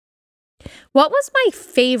What was my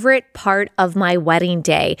favorite part of my wedding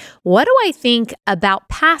day? What do I think about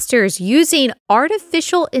pastors using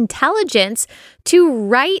artificial intelligence to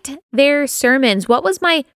write their sermons? What was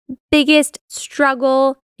my biggest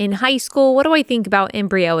struggle in high school? What do I think about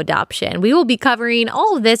embryo adoption? We will be covering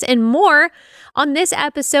all of this and more on this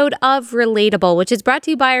episode of Relatable, which is brought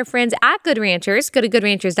to you by our friends at Good Ranchers. Go to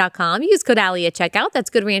goodranchers.com. Use code Allie at checkout. That's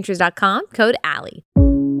goodranchers.com, code Allie.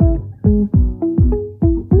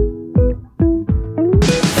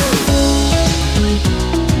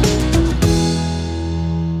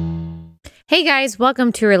 Hey guys,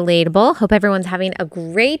 welcome to Relatable. Hope everyone's having a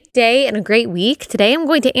great day and a great week. Today I'm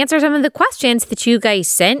going to answer some of the questions that you guys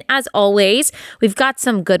sent. As always, we've got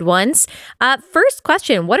some good ones. First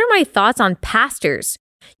question, what are my thoughts on pastors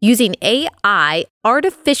using AI,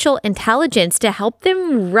 artificial intelligence, to help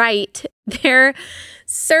them write their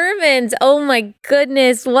sermons? Oh my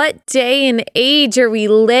goodness, what day and age are we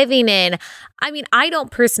living in? I mean, I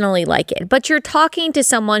don't personally like it, but you're talking to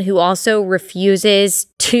someone who also refuses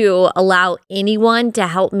to allow anyone to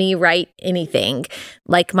help me write anything,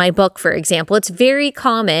 like my book, for example. It's very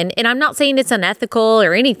common, and I'm not saying it's unethical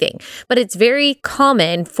or anything, but it's very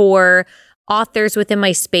common for authors within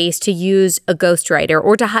my space to use a ghostwriter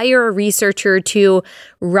or to hire a researcher to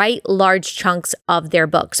write large chunks of their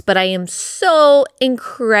books. But I am so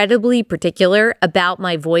incredibly particular about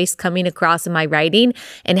my voice coming across in my writing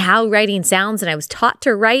and how writing sounds. And I was taught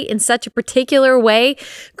to write in such a particular way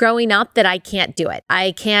growing up that I can't do it.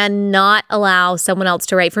 I cannot allow someone else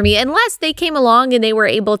to write for me unless they came along and they were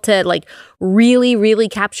able to really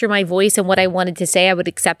capture my voice and what I wanted to say. I would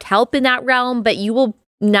accept help in that realm, but you will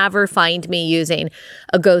never find me using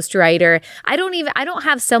a ghostwriter. I don't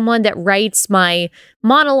have someone that writes my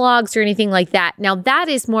monologues or anything like that. Now that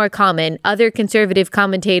is more common. Other conservative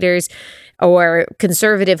commentators or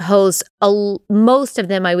conservative hosts, most of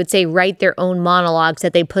them, I would say, write their own monologues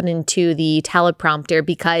that they put into the teleprompter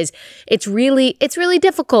because it's really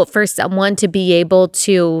difficult for someone to be able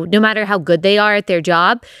to, no matter how good they are at their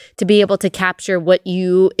job, to be able to capture what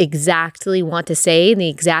you exactly want to say and the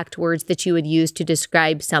exact words that you would use to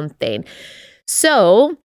describe something.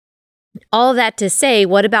 So, all that to say,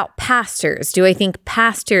 what about pastors? Do I think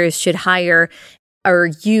pastors should hire or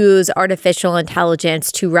use artificial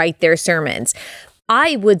intelligence to write their sermons?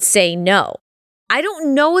 I would say no. I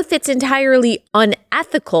don't know if it's entirely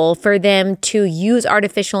unethical for them to use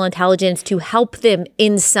artificial intelligence to help them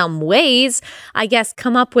in some ways, I guess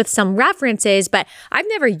come up with some references, but I've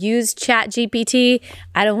never used ChatGPT.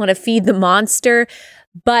 I don't want to feed the monster.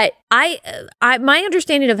 But my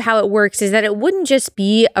understanding of how it works is that it wouldn't just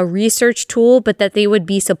be a research tool, but that they would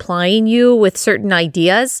be supplying you with certain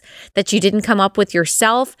ideas that you didn't come up with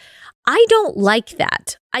yourself. I don't like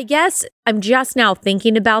that. I guess I'm just now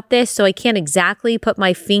thinking about this, so I can't exactly put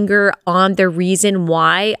my finger on the reason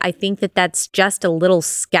why I think that that's just a little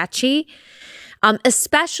sketchy,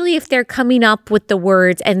 especially if they're coming up with the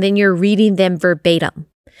words and then you're reading them verbatim.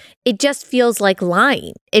 It just feels like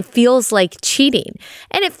lying. It feels like cheating.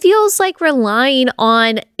 And it feels like relying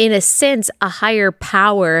on, in a sense, a higher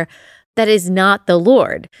power that is not the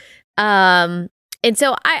Lord. And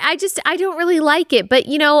so I don't really like it. But,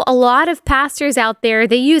 a lot of pastors out there,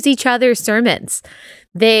 they use each other's sermons.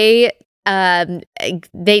 They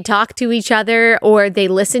talk to each other or they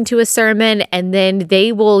listen to a sermon and then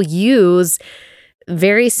they will use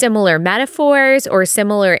very similar metaphors or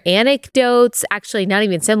similar anecdotes, actually not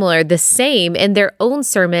even similar, the same in their own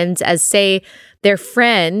sermons as, say, their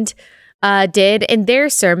friend did in their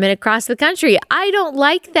sermon across the country. I don't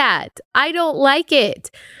like that. I don't like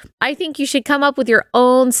it. I think you should come up with your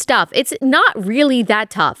own stuff. It's not really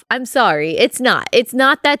that tough. I'm sorry. It's not. It's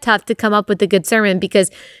not that tough to come up with a good sermon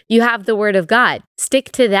because you have the Word of God.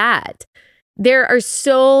 Stick to that. There are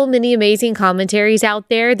so many amazing commentaries out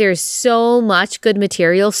there. There's so much good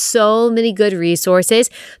material, so many good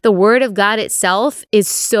resources. The Word of God itself is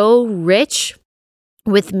so rich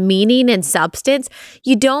with meaning and substance.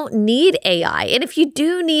 You don't need AI. And if you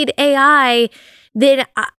do need AI, then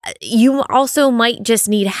you also might just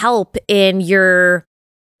need help in your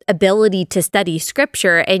ability to study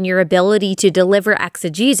scripture and your ability to deliver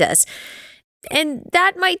exegesis. And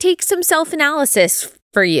that might take some self-analysis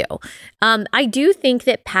for you. I do think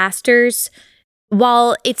that pastors,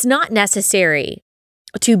 while it's not necessary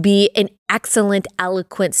to be an excellent,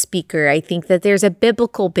 eloquent speaker, I think that there's a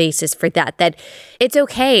biblical basis for that it's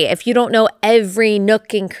okay if you don't know every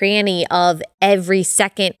nook and cranny of every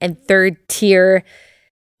second and third tier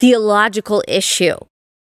theological issue.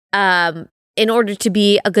 in order to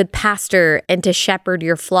be a good pastor and to shepherd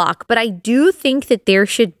your flock. But I do think that there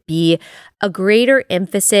should be a greater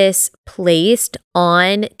emphasis placed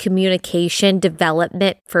on communication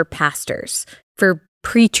development for pastors, for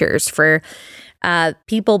preachers, for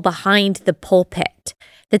people behind the pulpit.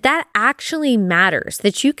 That actually matters,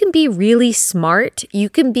 that you can be really smart, you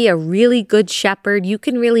can be a really good shepherd, you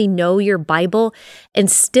can really know your Bible and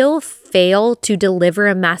still fail to deliver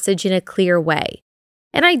a message in a clear way.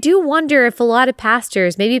 And I do wonder if a lot of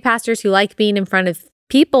pastors, maybe pastors who like being in front of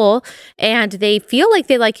people and they feel like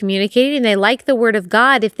they like communicating and they like the Word of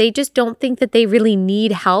God, if they just don't think that they really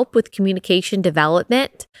need help with communication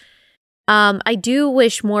development. I do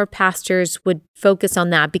wish more pastors would focus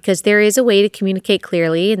on that, because there is a way to communicate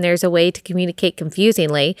clearly and there's a way to communicate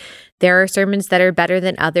confusingly. There are sermons that are better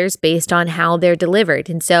than others based on how they're delivered.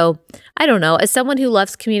 And so, I don't know, as someone who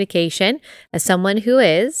loves communication, as someone who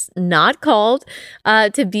is not called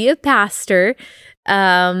to be a pastor,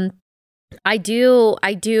 sometimes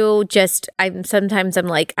I'm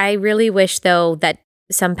like, I really wish though that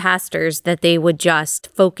some pastors that they would just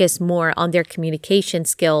focus more on their communication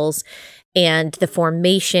skills and the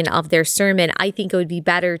formation of their sermon. I think it would be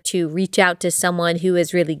better to reach out to someone who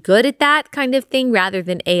is really good at that kind of thing rather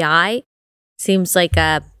than AI. Seems like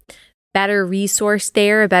a better resource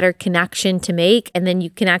there, a better connection to make. And then you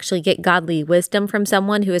can actually get godly wisdom from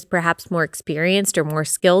someone who is perhaps more experienced or more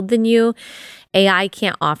skilled than you. AI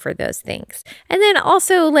can't offer those things. And then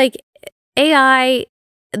also like AI,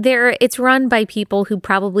 it's run by people who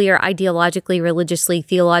probably are ideologically, religiously,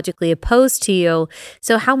 theologically opposed to you.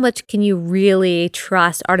 So how much can you really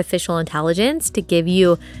trust artificial intelligence to give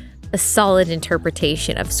you a solid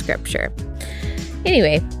interpretation of Scripture?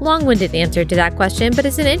 Anyway, long-winded answer to that question, but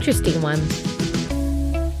it's an interesting one.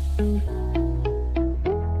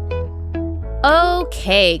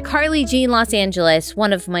 Okay, Carly Jean Los Angeles,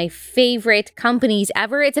 one of my favorite companies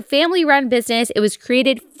ever. It's a family-run business. It was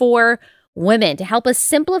created for women to help us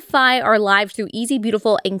simplify our lives through easy,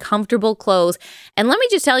 beautiful, and comfortable clothes. And let me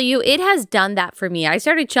just tell you, it has done that for me. I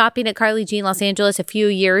started shopping at Carly Jean Los Angeles a few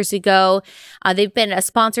years ago. They've been a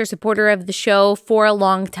sponsor, supporter of the show for a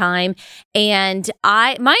long time. And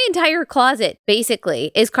my entire closet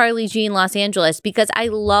basically is Carly Jean Los Angeles because I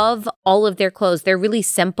love all of their clothes. They're really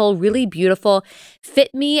simple, really beautiful,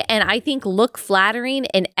 fit me, and I think look flattering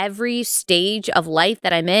in every stage of life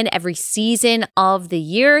that I'm in, every season of the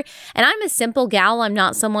year. And I'm a simple gal. I'm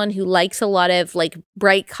not someone who likes a lot of like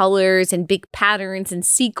bright colors and big patterns and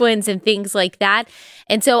sequins and things like that.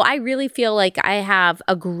 And so I really feel like I have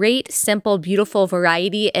a great, simple, beautiful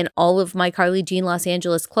variety in all of my Carly Jean Los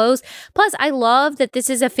Angeles clothes. Plus, I love that this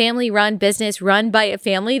is a family-run business run by a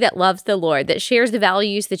family that loves the Lord, that shares the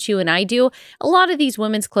values that you and I do. A lot of these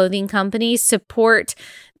women's clothing companies support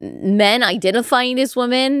men identifying as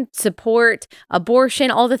women, support abortion,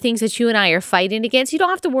 all the things that you and I are fighting against. You don't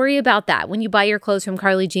have to worry about that. When you buy your clothes from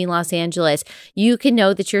Carly Jean Los Angeles, you can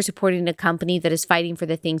know that you're supporting a company that is fighting for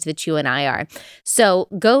the things that you and I are. So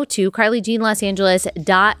go to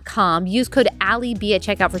carlyjeanlosangeles.com. Use code AllieB at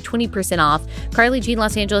checkout for 20% off.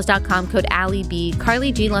 carlyjeanlosangeles.com, code AllieB.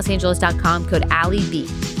 carlyjeanlosangeles.com, code AllieB.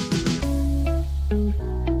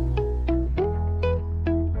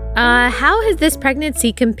 How has this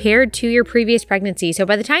pregnancy compared to your previous pregnancy? So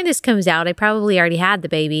by the time this comes out, I probably already had the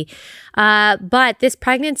baby. But this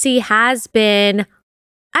pregnancy has been,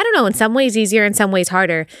 I don't know, in some ways easier, in some ways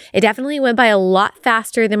harder. It definitely went by a lot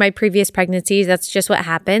faster than my previous pregnancies. That's just what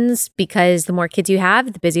happens because the more kids you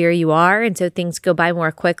have, the busier you are. And so things go by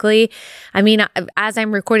more quickly. I mean, as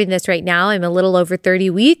I'm recording this right now, I'm a little over 30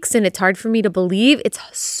 weeks and it's hard for me to believe. It's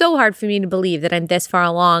so hard for me to believe that I'm this far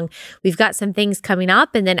along. We've got some things coming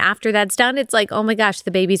up. And then after that's done, it's like, oh my gosh,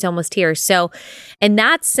 the baby's almost here. So in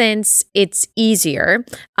that sense, it's easier.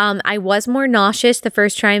 I was more nauseous the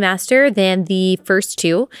first trimester than the first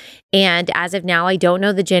two. And as of now, I don't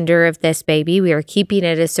know the gender of this baby. We are keeping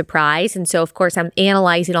it a surprise. And so, of course, I'm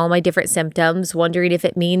analyzing all my different symptoms, wondering if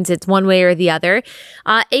it means it's one way or the other.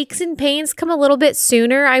 Aches and pains come a little bit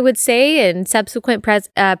sooner, I would say, in subsequent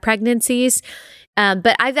pregnancies.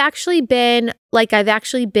 But I've actually been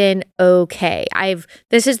okay.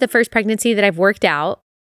 This is the first pregnancy that I've worked out.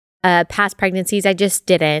 Past pregnancies, I just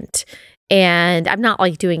didn't. And I'm not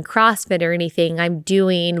like doing CrossFit or anything. I'm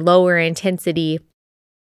doing lower intensity,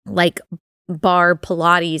 like bar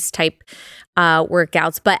Pilates type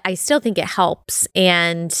workouts, but I still think it helps.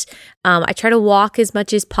 And I try to walk as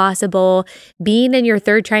much as possible. Being in your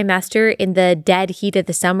third trimester in the dead heat of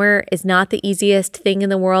the summer is not the easiest thing in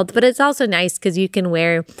the world, but it's also nice because you can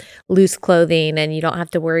wear loose clothing and you don't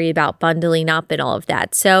have to worry about bundling up and all of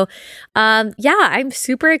that. So yeah, I'm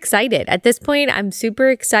super excited. At this point, I'm super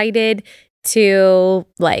excited to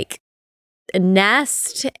like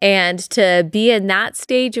nest and to be in that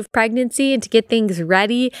stage of pregnancy and to get things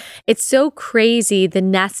ready. It's so crazy, the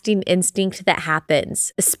nesting instinct that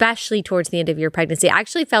happens, especially towards the end of your pregnancy. I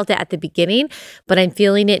actually felt it at the beginning, but I'm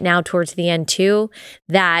feeling it now towards the end too,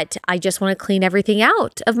 that I just want to clean everything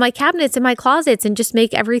out of my cabinets and my closets and just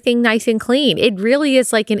make everything nice and clean. It really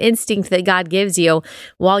is like an instinct that God gives you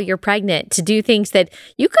while you're pregnant to do things that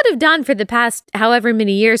you could have done for the past however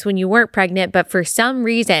many years when you weren't pregnant, but for some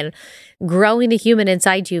reason, growing a human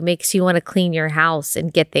inside you makes you want to clean your house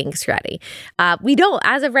and get things ready.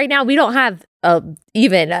 As of right now, we don't have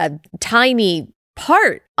even a tiny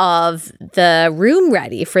part of the room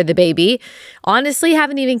ready for the baby. Honestly,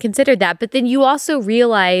 haven't even considered that. But then you also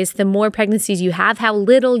realize the more pregnancies you have, how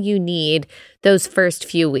little you need those first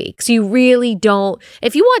few weeks. You really don't,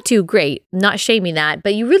 if you want to, great, not shaming that,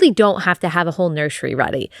 but you really don't have to have a whole nursery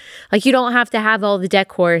ready. Like you don't have to have all the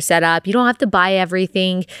decor set up. You don't have to buy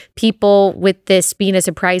everything. People with this being a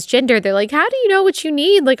surprise gender, they're like, how do you know what you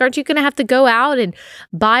need? Like, aren't you going to have to go out and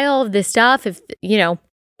buy all of this stuff if,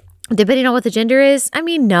 depending on what the gender is? I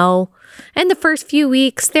mean, no. In the first few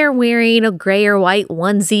weeks, they're wearing a gray or white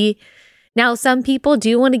onesie. Now, some people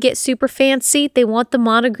do want to get super fancy. They want the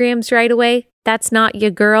monograms right away. That's not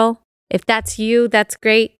your girl. If that's you, that's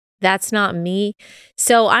great. That's not me.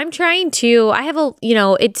 So I'm trying to,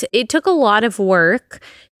 it took a lot of work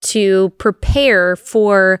to prepare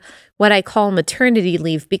for what I call maternity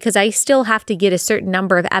leave because I still have to get a certain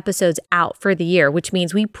number of episodes out for the year, which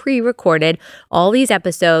means we pre-recorded all these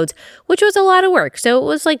episodes, which was a lot of work. So it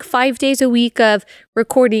was like 5 days a week of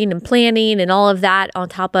recording and planning and all of that on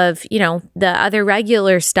top of, the other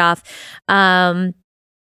regular stuff. I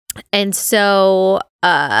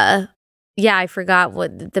forgot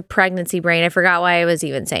what the pregnancy brain, I forgot why I was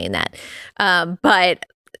even saying that. So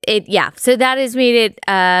that has made it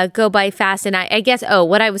go by fast. And I guess,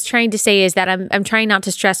 what I was trying to say is that I'm trying not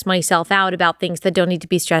to stress myself out about things that don't need to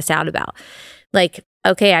be stressed out about. Like,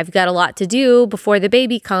 okay, I've got a lot to do before the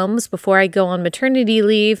baby comes, before I go on maternity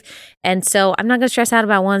leave. And so I'm not going to stress out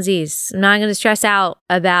about onesies. I'm not going to stress out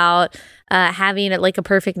about having like a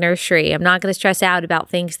perfect nursery. I'm not going to stress out about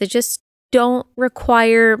things that just don't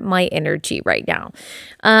require my energy right now.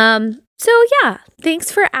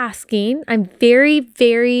 Thanks for asking. I'm very,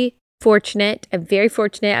 very fortunate. I'm very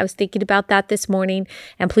fortunate. I was thinking about that this morning,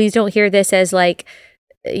 and please don't hear this as like,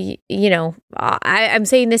 I'm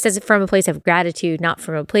saying this as from a place of gratitude, not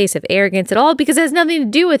from a place of arrogance at all, because it has nothing to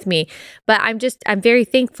do with me. But I'm very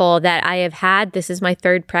thankful that I have this is my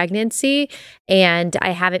third pregnancy, and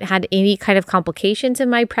I haven't had any kind of complications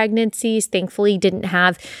in my pregnancies. Thankfully, didn't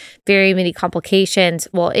have very many complications,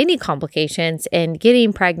 any complications in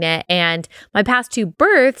getting pregnant. And my past two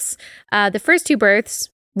births, the first two births,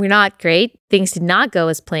 were not great. Things did not go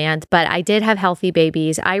as planned, but I did have healthy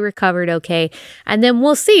babies. I recovered okay. And then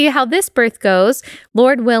we'll see how this birth goes.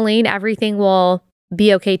 Lord willing, everything will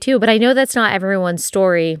be okay too. But I know that's not everyone's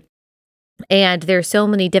story. And there's so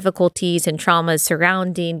many difficulties and traumas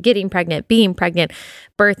surrounding getting pregnant, being pregnant,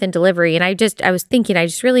 birth and delivery. And I was thinking, I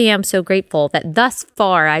just really am so grateful that thus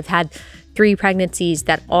far I've had 3 pregnancies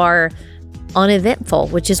that are uneventful,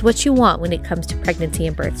 which is what you want when it comes to pregnancy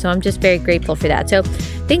and birth. So I'm just very grateful for that. So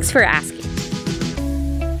thanks for asking.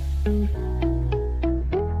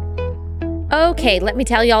 Okay, let me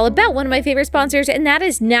tell you all about one of my favorite sponsors, and that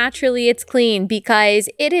is Naturally It's Clean, because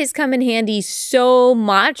it has come in handy so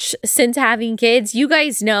much since having kids. You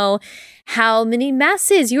guys know how many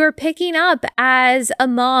messes you are picking up as a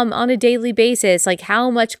mom on a daily basis, like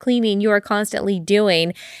how much cleaning you are constantly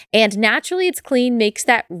doing. And Naturally It's Clean makes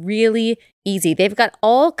that really easy. They've got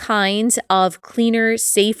all kinds of cleaner,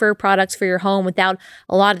 safer products for your home without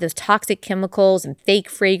a lot of those toxic chemicals and fake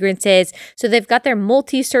fragrances. So they've got their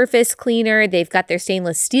multi-surface cleaner, they've got their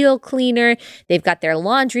stainless steel cleaner, they've got their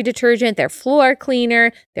laundry detergent, their floor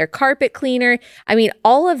cleaner, their carpet cleaner. I mean,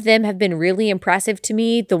 all of them have been really impressive to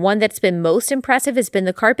me. The one that's been most impressive has been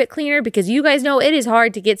the carpet cleaner, because you guys know it is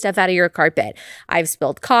hard to get stuff out of your carpet. I've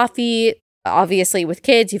spilled coffee. Obviously, with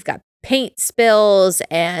kids, you've got paint spills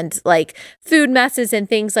and like food messes and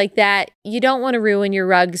things like that. You don't want to ruin your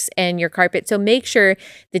rugs and your carpet. So make sure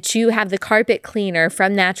that you have the carpet cleaner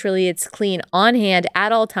from Naturally It's Clean on hand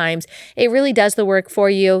at all times. It really does the work for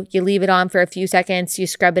you. You leave it on for a few seconds, you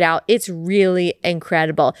scrub it out. It's really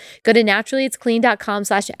incredible. Go to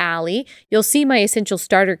naturallyitsclean.com/Allie. You'll see my essential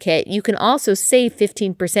starter kit. You can also save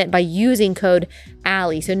 15% by using code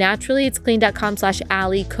Allie. So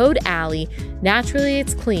naturallyitsclean.com/Allie, code Allie,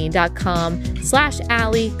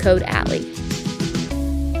 naturallyitsclean.com/Allie, code Allie.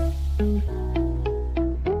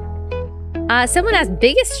 Someone asked,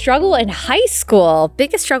 biggest struggle in high school.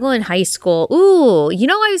 Biggest struggle in high school. Ooh,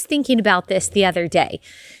 I was thinking about this the other day.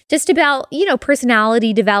 Just about,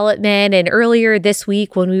 personality development. And earlier this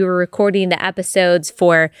week when we were recording the episodes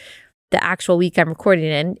for the actual week I'm recording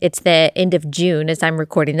in, it's the end of June as I'm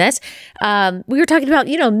recording this. We were talking about,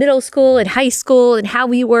 middle school and high school and how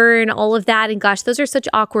we were and all of that. And gosh, those are such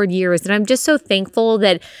awkward years. And I'm just so thankful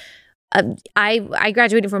that I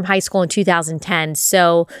graduated from high school in 2010.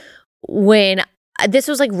 So when this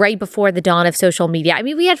was like right before the dawn of social media. I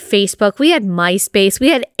mean, we had Facebook, we had MySpace, we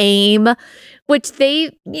had AIM, which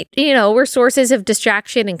they, were sources of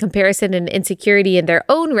distraction and comparison and insecurity in their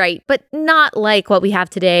own right, but not like what we have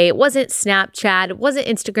today. It wasn't Snapchat, it wasn't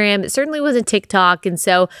Instagram, it certainly wasn't TikTok. And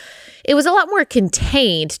so it was a lot more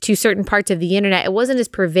contained to certain parts of the internet. It wasn't as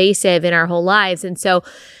pervasive in our whole lives. And so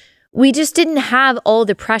we just didn't have all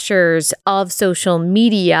the pressures of social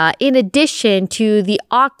media, in addition to the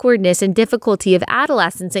awkwardness and difficulty of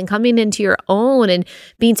adolescence and coming into your own and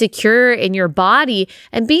being secure in your body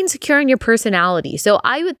and being secure in your personality. So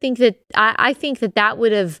I would think that, I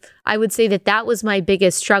would say that that was my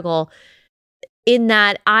biggest struggle, in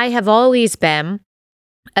that I have always been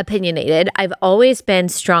opinionated. I've always been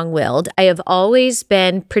strong-willed. I have always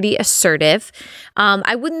been pretty assertive.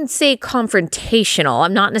 I wouldn't say confrontational.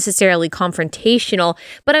 I'm not necessarily confrontational,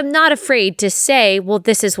 but I'm not afraid to say, well,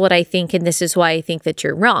 this is what I think, and this is why I think that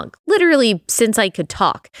you're wrong. Literally, since I could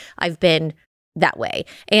talk, I've been that way.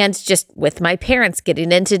 And just with my parents,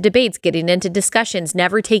 getting into debates, getting into discussions,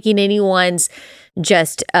 never taking anyone's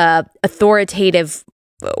just authoritative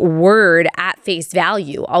word at face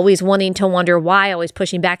value, always wanting to wonder why, always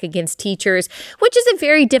pushing back against teachers, which is a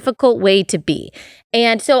very difficult way to be.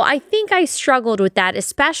 And so I think I struggled with that,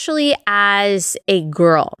 especially as a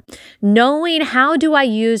girl, knowing how do I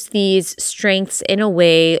use these strengths in a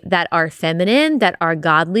way that are feminine, that are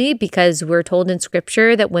godly, because we're told in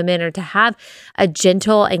scripture that women are to have a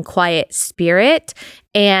gentle and quiet spirit.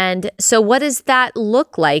 And so what does that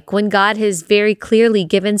look like when God has very clearly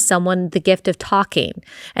given someone the gift of talking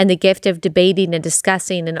and the gift of debating and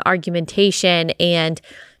discussing and argumentation and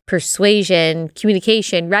persuasion,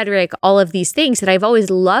 communication, rhetoric, all of these things that I've always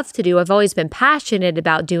loved to do. I've always been passionate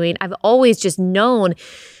about doing. I've always just known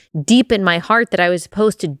deep in my heart that I was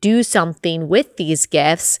supposed to do something with these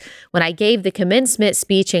gifts. When I gave the commencement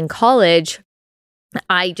speech in college,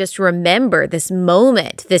 I just remember this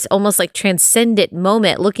moment, this almost like transcendent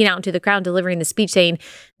moment, looking out into the crowd, delivering the speech, saying,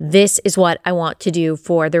 this is what I want to do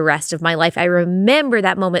for the rest of my life. I remember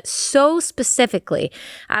that moment so specifically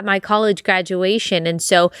at my college graduation. And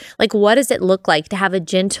so, what does it look like to have a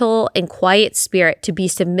gentle and quiet spirit, to be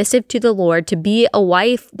submissive to the Lord, to be a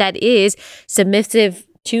wife that is submissive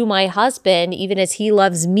to my husband, even as he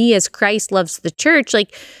loves me, as Christ loves the church?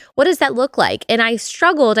 What does that look like? And I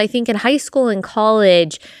struggled, I think, in high school and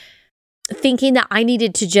college, thinking that I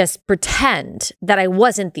needed to just pretend that I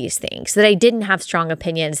wasn't these things, that I didn't have strong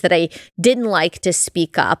opinions, that I didn't like to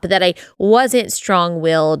speak up, that I wasn't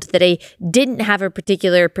strong-willed, that I didn't have a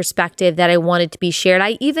particular perspective that I wanted to be shared.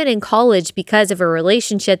 I, even in college, because of a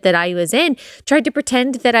relationship that I was in, tried to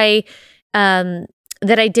pretend that I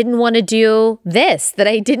didn't want to do this, that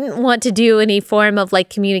I didn't want to do any form of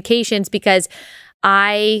communications, because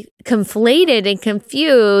I conflated and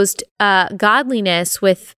confused godliness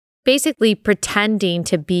with basically pretending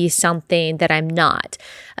to be something that I'm not.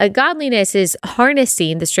 Godliness is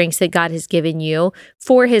harnessing the strengths that God has given you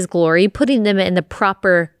for his glory, putting them in the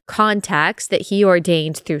proper context that he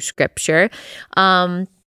ordained through scripture.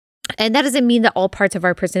 And that doesn't mean that all parts of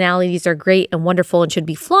our personalities are great and wonderful and should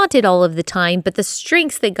be flaunted all of the time, but the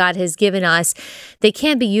strengths that God has given us, they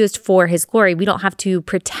can be used for his glory. We don't have to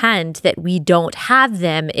pretend that we don't have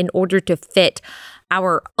them in order to fit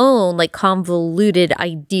our own convoluted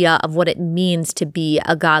idea of what it means to be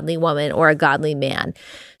a godly woman or a godly man.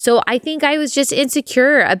 So I think I was just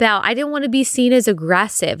insecure about, I didn't want to be seen as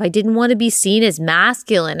aggressive. I didn't want to be seen as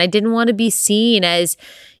masculine. I didn't want to be seen as,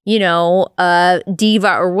 a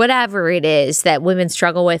diva or whatever it is that women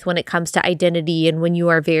struggle with when it comes to identity and when you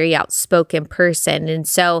are a very outspoken person. And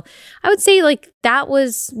so I would say that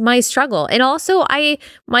was my struggle. And also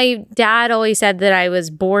my dad always said that I was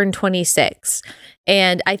born 26.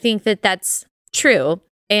 And I think that that's true.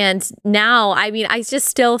 And now, I just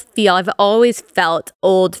still feel, I've always felt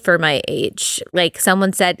old for my age.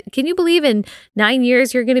 Someone said, can you believe in 9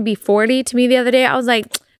 years you're going to be 40 to me the other day? I was like,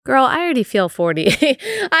 girl, I already feel 40.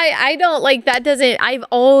 I don't that doesn't, I've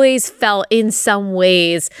always felt in some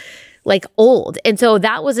ways old. And so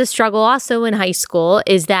that was a struggle also in high school,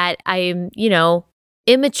 is that I'm,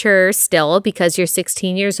 immature still because you're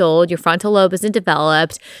 16 years old, your frontal lobe isn't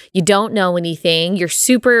developed, you don't know anything, you're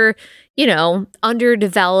super,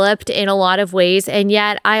 underdeveloped in a lot of ways. And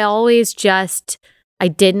yet I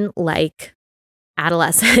didn't like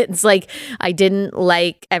adolescence. Like I didn't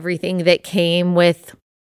like everything that came with,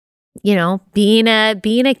 being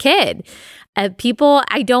a kid. People,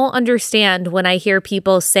 I don't understand when I hear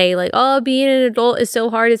people say like, oh, being an adult is so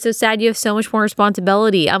hard. It's so sad. You have so much more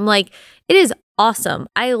responsibility. I'm like, it is awesome.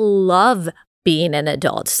 I love being an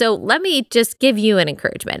adult. So let me just give you an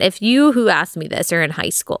encouragement. If you who asked me this are in high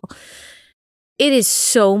school, it is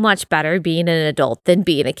so much better being an adult than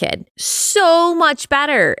being a kid. So much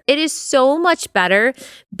better. It is so much better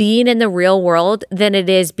being in the real world than it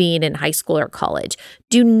is being in high school or college.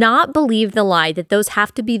 Do not believe the lie that those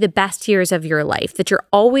have to be the best years of your life, that you're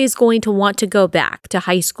always going to want to go back to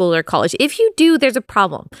high school or college. If you do, there's a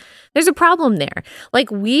problem. There's a problem there. Like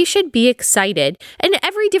we should be excited. And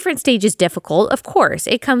every different stage is difficult. Of course,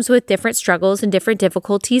 it comes with different struggles and different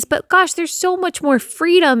difficulties. But gosh, there's so much more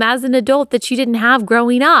freedom as an adult that you didn't have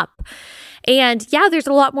growing up. And yeah, there's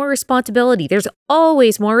a lot more responsibility. There's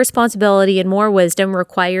always more responsibility and more wisdom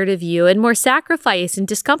required of you and more sacrifice and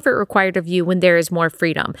discomfort required of you when there is more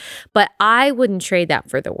freedom. But I wouldn't trade that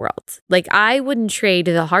for the world. Like I wouldn't trade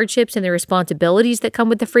the hardships and the responsibilities that come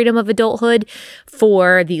with the freedom of adulthood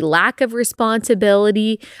for the lack of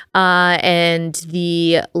responsibility and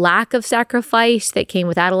the lack of sacrifice that came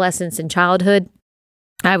with adolescence and childhood.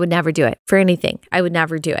 I would never do it for anything. I would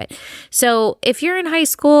never do it. So if you're in high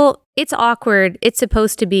school, it's awkward. It's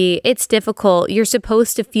supposed to be. It's difficult. You're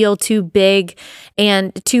supposed to feel too big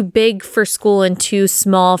for school and too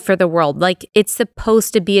small for the world. Like it's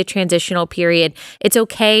supposed to be a transitional period. It's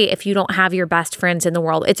okay if you don't have your best friends in the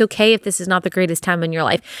world. It's okay if this is not the greatest time in your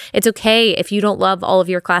life. It's okay if you don't love all of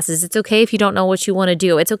your classes. It's okay if you don't know what you want to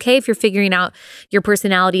do. It's okay if you're figuring out your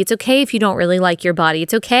personality. It's okay if you don't really like your body.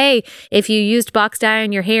 It's okay if you used box dye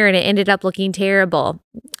on your hair and it ended up looking terrible.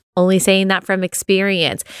 Only saying that from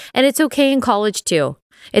experience. And it's okay in college too.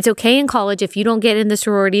 It's okay in college if you don't get in the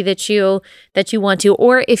sorority that you want to,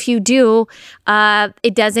 or if you do, that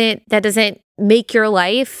doesn't make your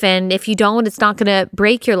life. And if you don't, it's not going to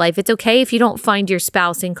break your life. It's okay if you don't find your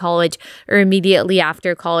spouse in college or immediately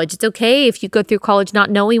after college. It's okay if you go through college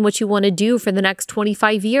not knowing what you want to do for the next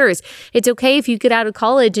 25 years. It's okay if you get out of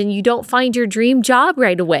college and you don't find your dream job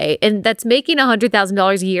right away. And that's making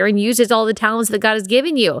 $100,000 a year and uses all the talents that God has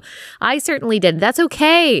given you. I certainly did. That's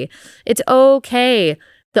okay. It's okay.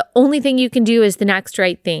 The only thing you can do is the next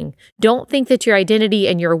right thing. Don't think that your identity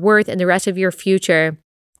and your worth and the rest of your future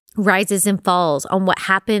rises and falls on what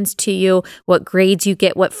happens to you, what grades you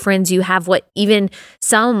get, what friends you have, even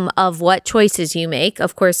some of what choices you make.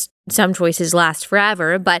 Of course, some choices last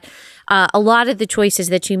forever, but a lot of the choices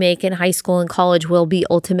that you make in high school and college will be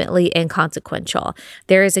ultimately inconsequential.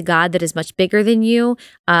 There is a God that is much bigger than you.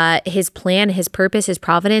 His plan, his purpose, his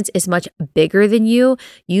providence is much bigger than you.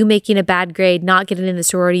 You making a bad grade, not getting in the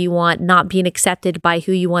sorority you want, not being accepted by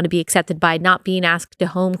who you want to be accepted by, not being asked to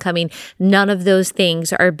homecoming, none of those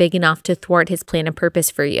things are big enough to thwart his plan and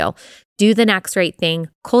purpose for you. Do the next right thing,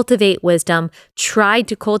 cultivate wisdom, try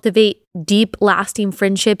to cultivate deep, lasting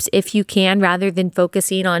friendships if you can, rather than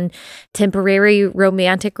focusing on temporary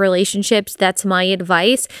romantic relationships. That's my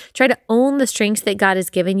advice. Try to own the strengths that God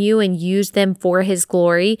has given you and use them for his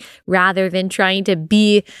glory, rather than trying to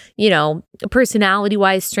be,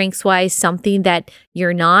 personality-wise, strengths-wise, something that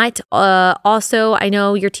you're not. Also, I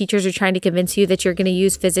know your teachers are trying to convince you that you're going to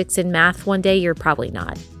use physics and math one day. You're probably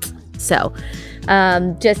not. So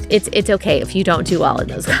it's okay if you don't do well in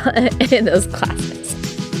those in those classes.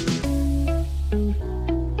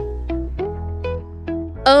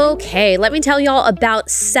 Okay, let me tell y'all about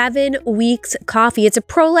 7 Weeks Coffee. It's a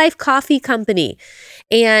pro-life coffee company.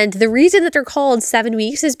 And the reason that they're called 7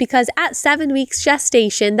 weeks is because at 7 weeks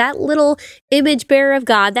gestation, that little image bearer of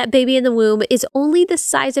God, that baby in the womb, is only the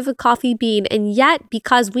size of a coffee bean. And yet,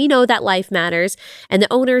 because we know that life matters, and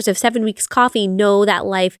the owners of 7 Weeks Coffee know that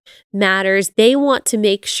life matters, they want to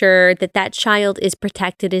make sure that that child is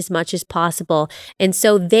protected as much as possible. And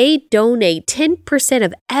so they donate 10%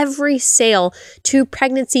 of every sale to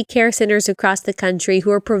pregnancy care centers across the country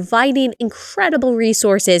who are providing incredible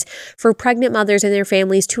resources for pregnant mothers and their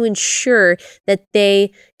families to ensure that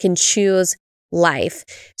they can choose life.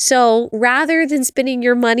 So rather than spending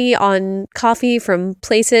your money on coffee from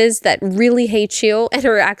places that really hate you and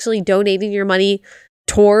are actually donating your money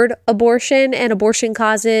toward abortion and abortion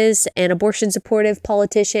causes and abortion supportive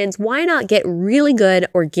politicians, why not get really good,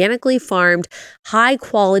 organically farmed, high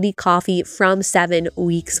quality coffee from 7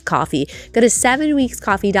 Weeks Coffee? Go to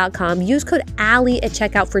 7weekscoffee.com, use code Allie at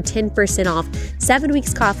checkout for 10% off.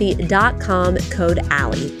 7weekscoffee.com, code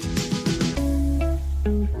Allie.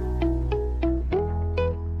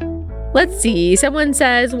 Let's see. Someone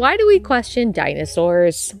says, why do we question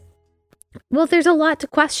dinosaurs? Well, there's a lot to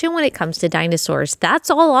question when it comes to dinosaurs. That's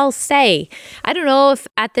all I'll say. I don't know if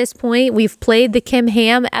at this point we've played the Kim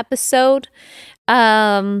Ham episode.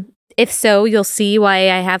 If so, you'll see why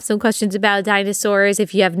I have some questions about dinosaurs.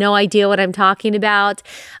 If you have no idea what I'm talking about,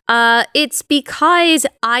 it's because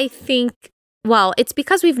it's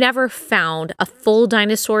because we've never found a full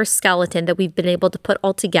dinosaur skeleton that we've been able to put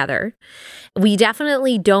all together. We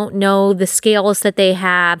definitely don't know the scales that they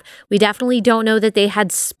have. We definitely don't know that they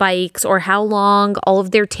had spikes or how long all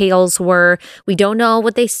of their tails were. We don't know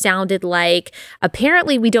what they sounded like.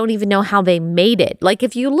 Apparently, we don't even know how they made it. Like,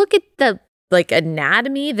 if you look at the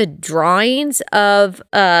anatomy, the drawings of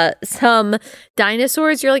some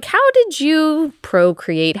dinosaurs, you're like, how did you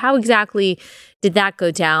procreate? How exactly did that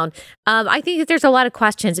go down? I think that there's a lot of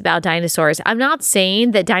questions about dinosaurs. I'm not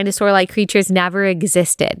saying that dinosaur-like creatures never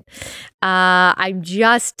existed. I'm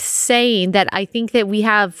just saying that I think that we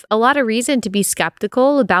have a lot of reason to be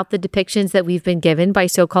skeptical about the depictions that we've been given by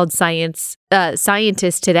so-called scientists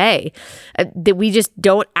today. That we just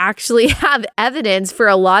don't actually have evidence for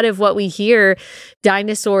a lot of what we hear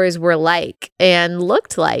dinosaurs were like and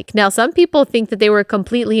looked like. Now, some people think that they were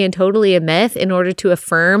completely and totally a myth in order to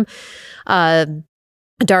affirm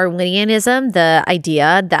Darwinianism, the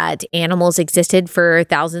idea that animals existed for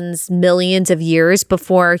thousands, millions of years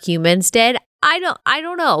before humans did. I don't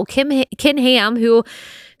know. Ken Ham,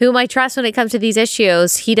 whom I trust when it comes to these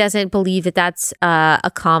issues, he doesn't believe that that's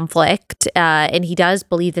a conflict, and he does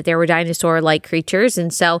believe that there were dinosaur-like creatures.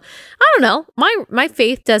 And so, I don't know. My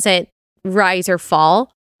faith doesn't rise or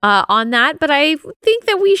fall on that, but I think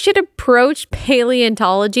that we should approach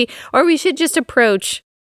paleontology, or we should just approach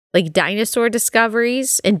like dinosaur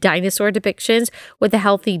discoveries and dinosaur depictions with a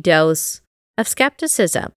healthy dose of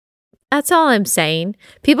skepticism. That's all I'm saying.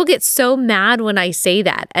 People get so mad when I say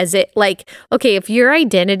that, as it like, okay, if your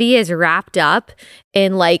identity is wrapped up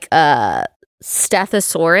in like a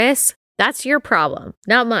Stegosaurus, that's your problem,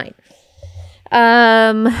 not mine.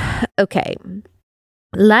 Okay.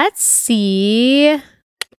 Let's see.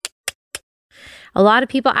 A lot of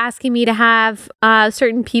people asking me to have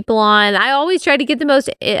certain people on. I always try to get the most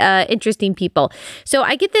interesting people. So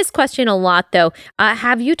I get this question a lot, though.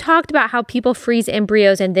 Have you talked about how people freeze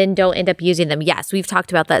embryos and then don't end up using them? Yes, we've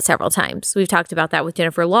talked about that several times. We've talked about that with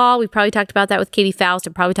Jennifer Law. We've probably talked about that with Katie Faust.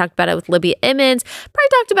 I've probably talked about it with Libya Emmons. Probably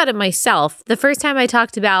talked about it myself. The first time I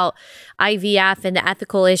talked about IVF and the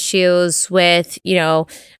ethical issues with,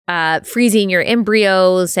 freezing your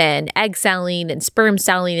embryos and egg selling and sperm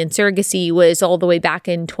selling and surrogacy was all the way back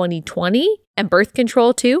in 2020, and birth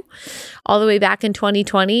control too, all the way back in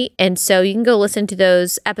 2020. And so you can go listen to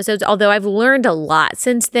those episodes, although I've learned a lot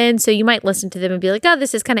since then. So you might listen to them and be like, oh,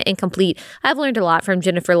 this is kind of incomplete. I've learned a lot from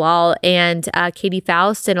Jennifer Law and Katie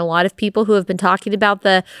Faust and a lot of people who have been talking about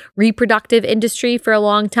the reproductive industry for a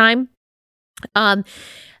long time.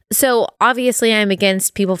 So obviously I'm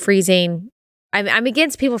against people freezing. I'm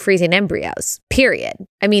against people freezing embryos, period.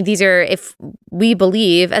 I mean, these are, if we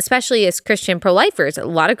believe, especially as Christian pro-lifers, a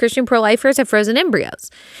lot of Christian pro-lifers have frozen embryos.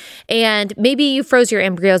 And maybe you froze your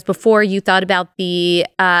embryos before you thought about the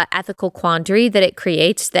ethical quandary that it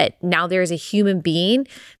creates, that now there's a human being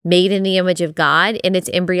made in the image of God in its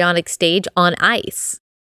embryonic stage on ice.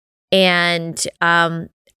 And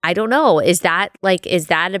I don't know, is that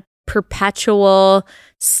a perpetual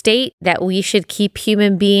state that we should keep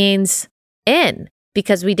human beings in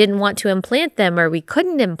because we didn't want to implant them or we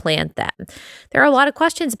couldn't implant them? There are a lot of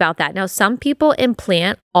questions about that. Now, some people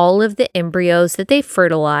implant all of the embryos that they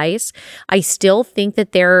fertilize. I still think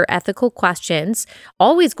that there are ethical questions,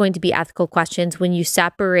 always going to be ethical questions when you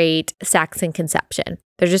separate sex and conception.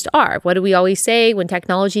 There just are. What do we always say when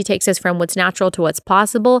technology takes us from what's natural to what's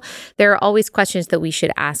possible? There are always questions that we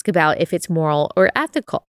should ask about if it's moral or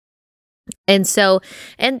ethical. And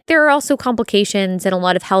there are also complications and a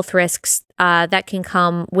lot of health risks that can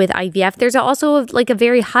come with IVF. There's also like a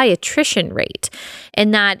very high attrition rate,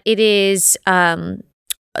 and that it is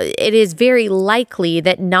very likely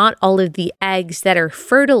that not all of the eggs that are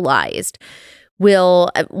fertilized will,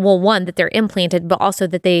 one, that they're implanted, but also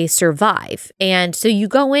that they survive. And so you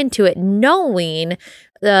go into it knowing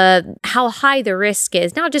how high the risk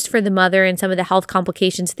is, not just for the mother and some of the health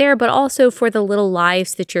complications there, but also for the little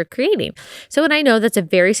lives that you're creating. So, and I know that's a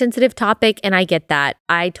very sensitive topic, and I get that.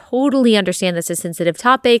 I totally understand that's a sensitive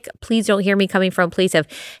topic. Please don't hear me coming from a place of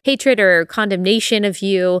hatred or condemnation of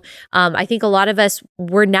you. I think a lot of us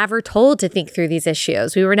were never told to think through these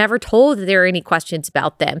issues. We were never told that there are any questions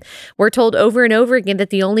about them. We're told over and over again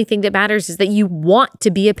that the only thing that matters is that you want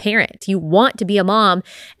to be a parent, you want to be a mom,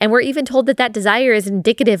 and we're even told that that desire is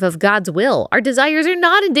indicative of God's will. Our desires are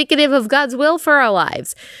not indicative of God's will for our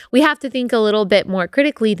lives. We have to think a little bit more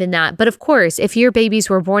critically than that. But of course, if your babies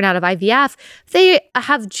were born out of IVF, they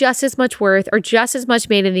have just as much worth or just as much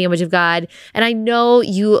made in the image of God. And I know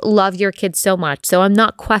you love your kids so much. So I'm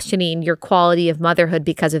not questioning your quality of motherhood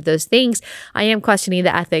because of those things. I am questioning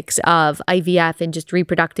the ethics of IVF and just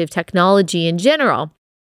reproductive technology in general.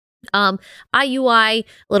 IUI, a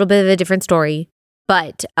little bit of a different story.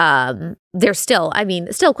 But there's still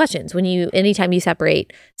questions anytime you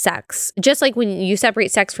separate sex, just like when you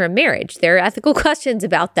separate sex from marriage, there are ethical questions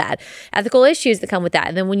about that, ethical issues that come with that.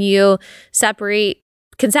 And then when you separate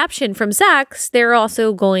conception from sex, there are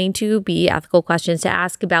also going to be ethical questions to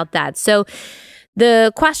ask about that. So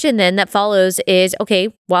the question then that follows is,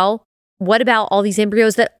 okay, well, what about all these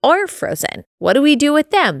embryos that are frozen? What do we do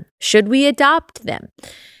with them? Should we adopt them?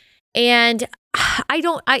 And I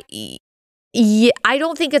don't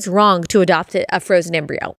think it's wrong to adopt a frozen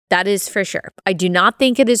embryo. That is for sure. I do not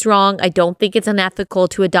think it is wrong. I don't think it's unethical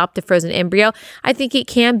to adopt a frozen embryo. I think it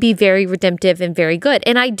can be very redemptive and very good.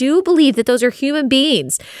 And I do believe that those are human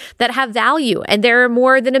beings that have value. And there are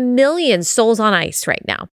more than 1 million souls on ice right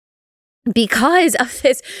now because of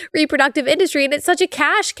this reproductive industry. And it's such a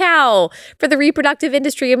cash cow for the reproductive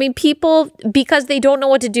industry. I mean, people, because they don't know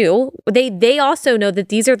what to do, they also know that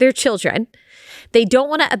these are their children. They don't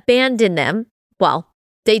want to abandon them. Well,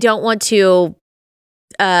 they don't want to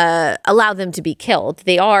allow them to be killed.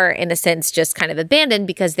 They are, in a sense, just kind of abandoned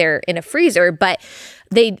because they're in a freezer, but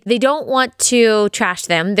they don't want to trash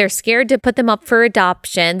them. They're scared to put them up for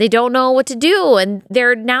adoption. They don't know what to do. And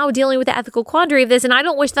they're now dealing with the ethical quandary of this. And I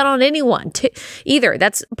don't wish that on anyone either.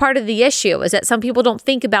 That's part of the issue, is that some people don't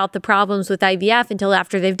think about the problems with IVF until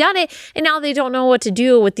after they've done it. And now they don't know what to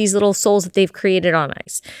do with these little souls that they've created on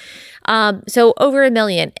ice. So over 1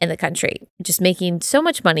 million in the country, just making so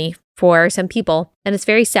much money for some people. And it's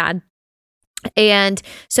very sad. And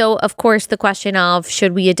so, of course, the question of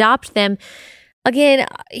should we adopt them? Again,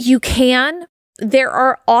 you can. There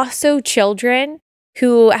are also children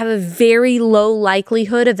who have a very low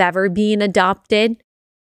likelihood of ever being adopted,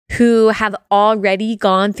 who have already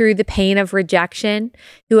gone through the pain of rejection,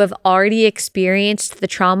 who have already experienced the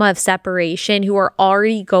trauma of separation, who are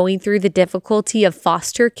already going through the difficulty of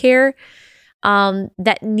foster care,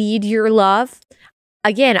 that need your love.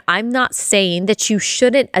 Again, I'm not saying that you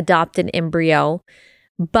shouldn't adopt an embryo,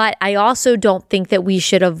 but I also don't think that we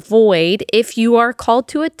should avoid, if you are called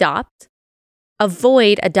to adopt,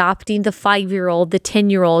 avoid adopting the 5-year-old, the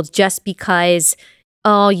 10-year-old, just because,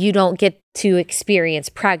 you don't get to experience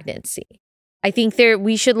pregnancy. I think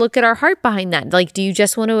we should look at our heart behind that. Like, do you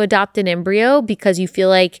just want to adopt an embryo because you feel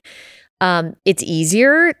like it's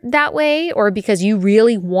easier that way, or because you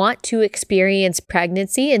really want to experience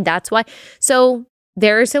pregnancy and that's why? So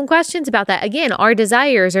there are some questions about that. Again, our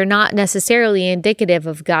desires are not necessarily indicative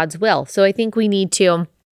of God's will. So I think we need to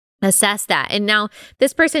assess that. And now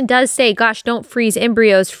this person does say, gosh, don't freeze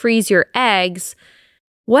embryos, freeze your eggs.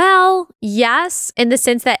 Well, yes, in the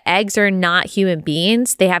sense that eggs are not human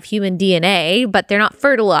beings. They have human DNA, but they're not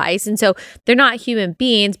fertilized. And so they're not human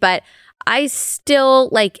beings. But I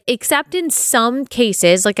still except in some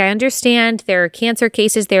cases, I understand there are cancer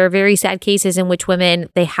cases, there are very sad cases in which women,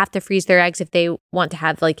 they have to freeze their eggs if they want to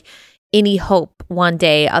have any hope one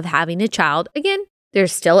day of having a child. Again,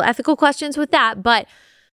 there's still ethical questions with that, but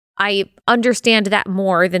I understand that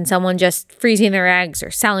more than someone just freezing their eggs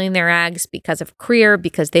or selling their eggs because of career,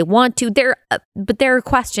 because they want to. But there are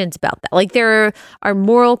questions about that. There are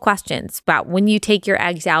moral questions about when you take your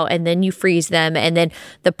eggs out and then you freeze them, and then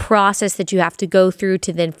the process that you have to go through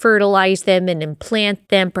to then fertilize them and implant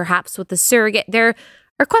them, perhaps with a surrogate. There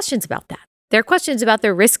are questions about that. There are questions about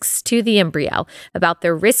the risks to the embryo, about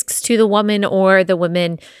the risks to the woman or the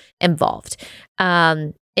women involved.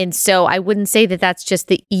 And so I wouldn't say that that's just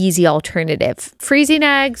the easy alternative. Freezing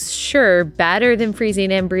eggs, sure, better than freezing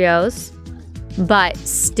embryos, but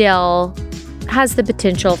still has the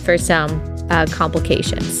potential for some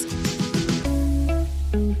complications.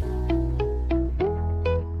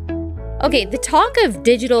 Okay, the talk of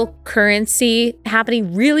digital currency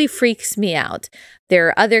happening really freaks me out. There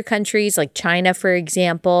are other countries like China, for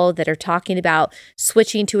example, that are talking about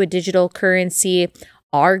switching to a digital currency.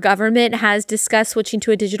 Our government has discussed switching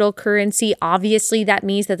to a digital currency. Obviously, that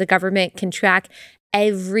means that the government can track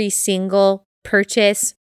every single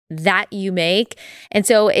purchase that you make. And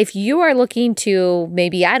so if you are looking to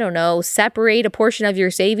maybe, I don't know, separate a portion of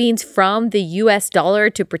your savings from the US dollar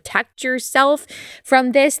to protect yourself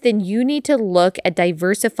from this, then you need to look at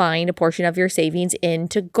diversifying a portion of your savings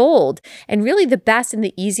into gold. And really the best and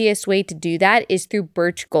the easiest way to do that is through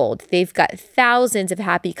Birch Gold. They've got thousands of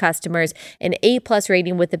happy customers, an A+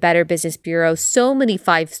 rating with the Better Business Bureau, so many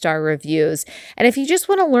 5-star reviews. And if you just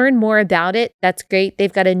want to learn more about it, that's great.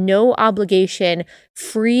 They've got a no obligation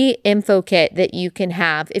free info kit that you can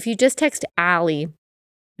have. If you just text Allie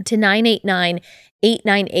to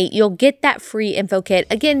 989-898, you'll get that free info kit.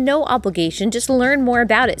 Again, no obligation. Just learn more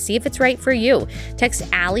about it. See if it's right for you. Text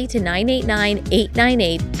Allie to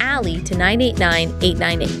 989-898, Allie to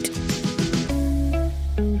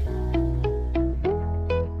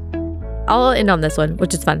 989-898. I'll end on this one,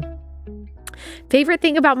 which is fun. Favorite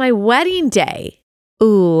thing about my wedding day?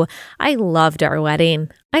 Ooh, I loved our wedding.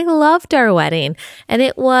 And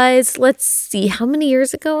it was, let's see, how many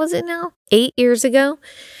years ago was it now? 8 years ago.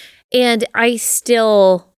 And I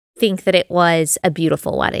still think that it was a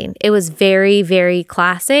beautiful wedding. It was very, very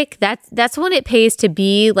classic. That's when it pays to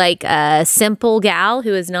be like a simple gal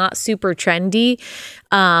who is not super trendy.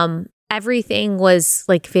 Everything was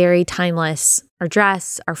like very timeless. Our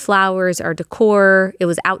dress, our flowers, our decor. It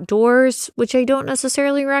was outdoors, which I don't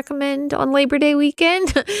necessarily recommend on Labor Day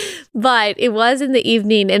weekend, but it was in the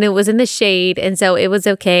evening and it was in the shade. And so it was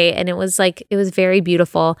okay. And it was very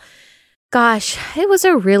beautiful. Gosh, it was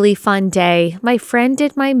a really fun day. My friend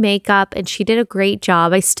did my makeup and she did a great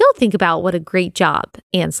job. I still think about what a great job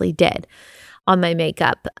Ansley did on my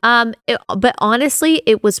makeup. But honestly,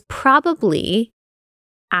 it was probably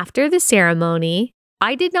after the ceremony.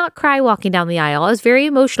 I did not cry walking down the aisle. I was very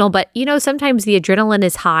emotional, but sometimes the adrenaline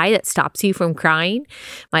is high that stops you from crying.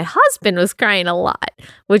 My husband was crying a lot,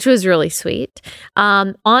 which was really sweet.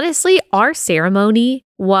 Honestly, our ceremony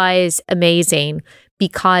was amazing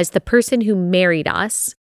because the person who married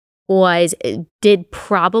us did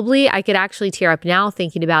probably, I could actually tear up now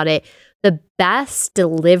thinking about it, the best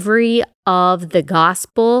delivery of the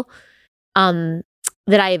gospel that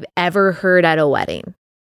I've ever heard at a wedding.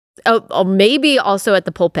 Oh, maybe also at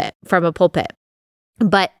the pulpit, from a pulpit.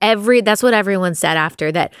 But that's what everyone said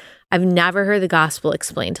after that. I've never heard the gospel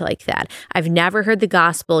explained like that. I've never heard the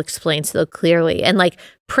gospel explained so clearly. And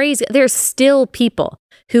praise, there's still people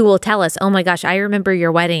who will tell us, oh my gosh, I remember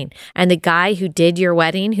your wedding. And the guy who did your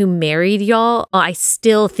wedding, who married y'all, I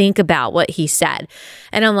still think about what he said.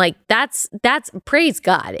 And I'm like, that's praise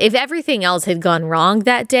God. If everything else had gone wrong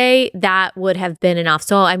that day, that would have been enough.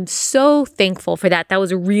 So I'm so thankful for that. That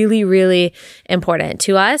was really, really important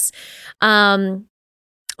to us.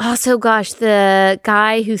 Also, gosh, the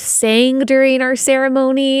guy who sang during our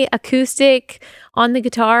ceremony, acoustic on the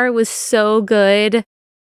guitar, was so good.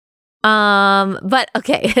 But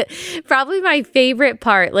okay, probably my favorite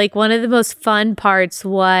part, one of the most fun parts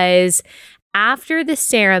was after the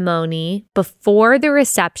ceremony, before the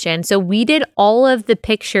reception. So we did all of the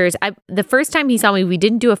pictures. The first time he saw me, we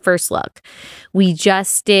didn't do a first look. We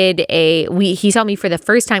just did he saw me for the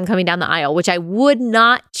first time coming down the aisle, which I would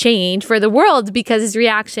not change for the world because his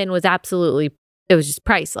reaction was it was just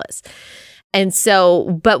priceless. And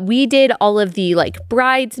so, but we did all of the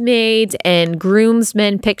bridesmaids and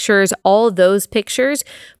groomsmen pictures, all of those pictures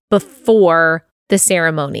before the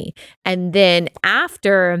ceremony. And then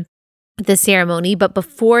after the ceremony, but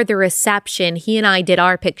before the reception, he and I did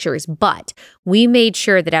our pictures, but we made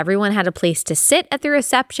sure that everyone had a place to sit at the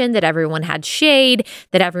reception, that everyone had shade,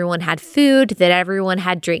 that everyone had food, that everyone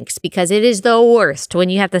had drinks, because it is the worst when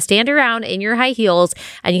you have to stand around in your high heels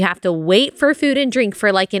and you have to wait for food and drink for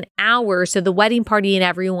an hour so the wedding party and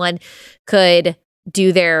everyone could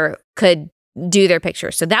do their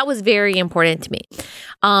pictures. So that was very important to me.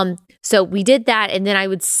 So we did that. And then I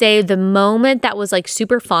would say the moment that was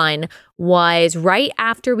super fun was right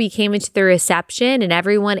after we came into the reception and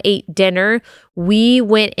everyone ate dinner. We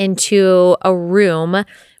went into a room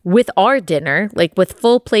with our dinner, with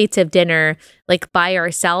full plates of dinner, by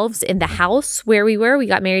ourselves in the house where we were. We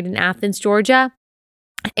got married in Athens, Georgia.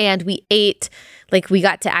 And we ate, we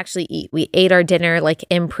got to actually eat. We ate our dinner,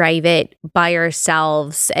 in private by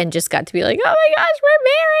ourselves and just got to be oh my gosh, we're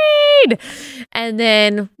married. And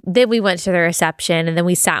then we went to the reception and then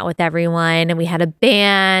we sat with everyone and we had a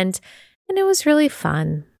band and it was really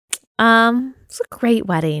fun. It was a great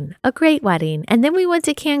wedding. And then we went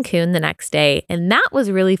to Cancun the next day and that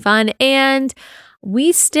was really fun. And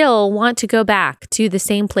we still want to go back to the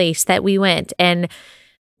same place that we went. And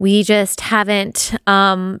We just haven't,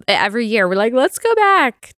 every year we're like, let's go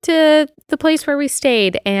back to the place where we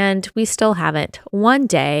stayed. And we still haven't. One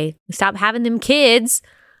day, we stop having them kids,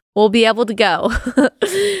 we'll be able to go.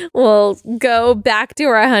 We'll go back to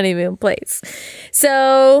our honeymoon place.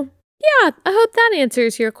 So yeah, I hope that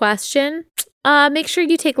answers your question. Make sure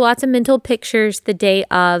you take lots of mental pictures the day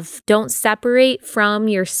of. Don't separate from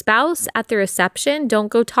your spouse at the reception. Don't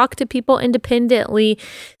go talk to people independently.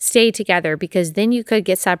 Stay together, because then you could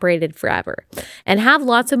get separated forever. And have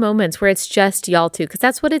lots of moments where it's just y'all two, because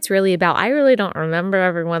that's what it's really about. I really don't remember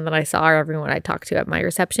everyone that I saw or everyone I talked to at my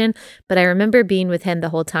reception, but I remember being with him the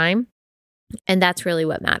whole time. And that's really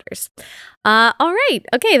what matters. All right.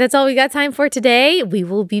 Okay, that's all we got time for today. We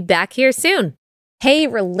will be back here soon. Hey,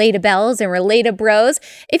 Relatabelles and Relatabros,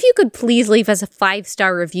 if you could please leave us a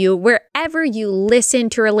 5-star review wherever you listen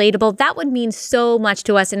to Relatable, that would mean so much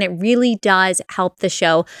to us, and it really does help the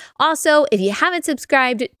show. Also, if you haven't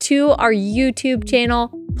subscribed to our YouTube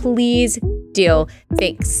channel, please do.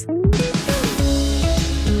 Thanks.